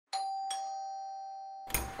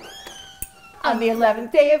On the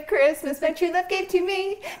 11th day of Christmas, my true love gave to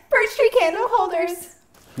me birch tree candle holders.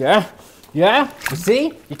 Yeah, yeah, you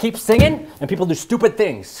see? You keep singing and people do stupid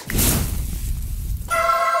things.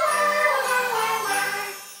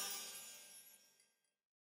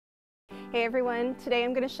 Hey everyone, today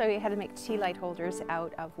I'm going to show you how to make tea light holders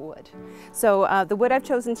out of wood. So the wood I've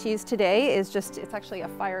chosen to use today is it's actually a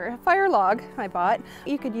fire log I bought.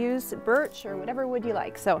 You could use birch or whatever wood you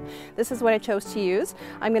like. So this is what I chose to use.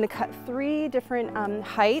 I'm going to cut 3 different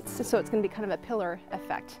heights, so it's going to be kind of a pillar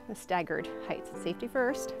effect, a staggered heights. Safety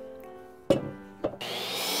first.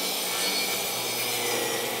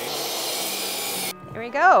 There we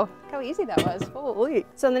go. Look how easy that was. Holy.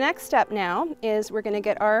 So the next step now is we're going to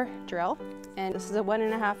get our drill, and this is a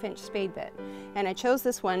 1.5 inch spade bit. And I chose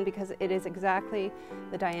this one because it is exactly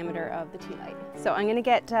the diameter of the tea light. So I'm going to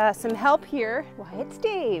get some help here. Why, it's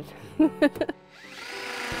Dave.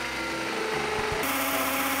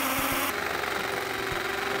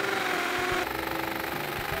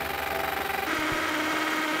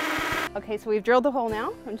 Okay, so we've drilled the hole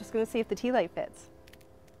now. I'm just going to see if the tea light fits.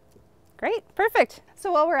 Great, perfect.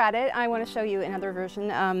 So while we're at it, I want to show you another version.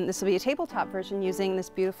 This will be a tabletop version using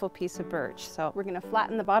this beautiful piece of birch. So we're going to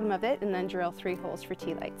flatten the bottom of it and then drill 3 holes for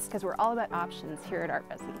tea lights, because we're all about options here at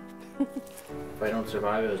ArtResin. If I don't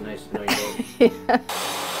survive, it was nice to know you both.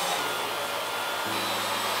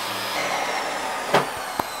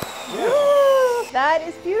 Yeah. That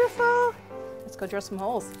is beautiful. Let's go drill some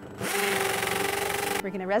holes.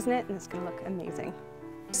 We're going to resin it and it's going to look amazing.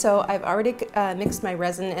 So I've already mixed my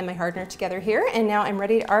resin and my hardener together here, and now I'm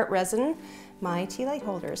ready to art resin my tea light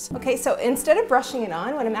holders. Okay, so instead of brushing it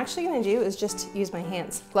on, what I'm actually going to do is just use my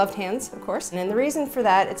hands. Gloved hands, of course. And the reason for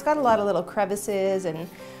that, it's got a lot of little crevices and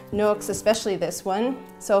nooks, especially this one.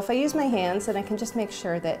 So if I use my hands, then I can just make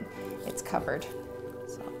sure that it's covered.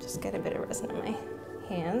 So I'll just get a bit of resin on my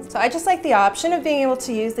hands. So I just like the option of being able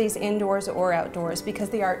to use these indoors or outdoors because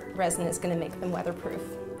the ArtResin is going to make them weatherproof.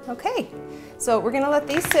 Okay, so we're going to let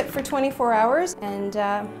these sit for 24 hours and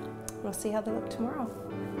we'll see how they look tomorrow.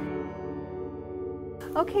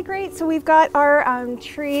 Okay, great. So we've got our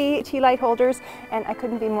tea light holders, and I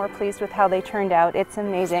couldn't be more pleased with how they turned out. It's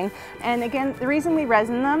amazing. And again, the reason we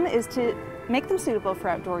resin them is to make them suitable for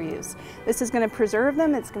outdoor use. This is going to preserve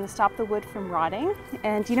them. It's going to stop the wood from rotting.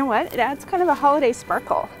 And you know what? It adds kind of a holiday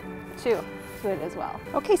sparkle to it as well.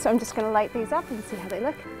 Okay, so I'm just going to light these up and see how they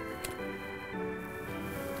look.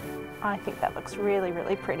 I think that looks really,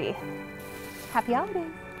 really pretty. Happy holidays!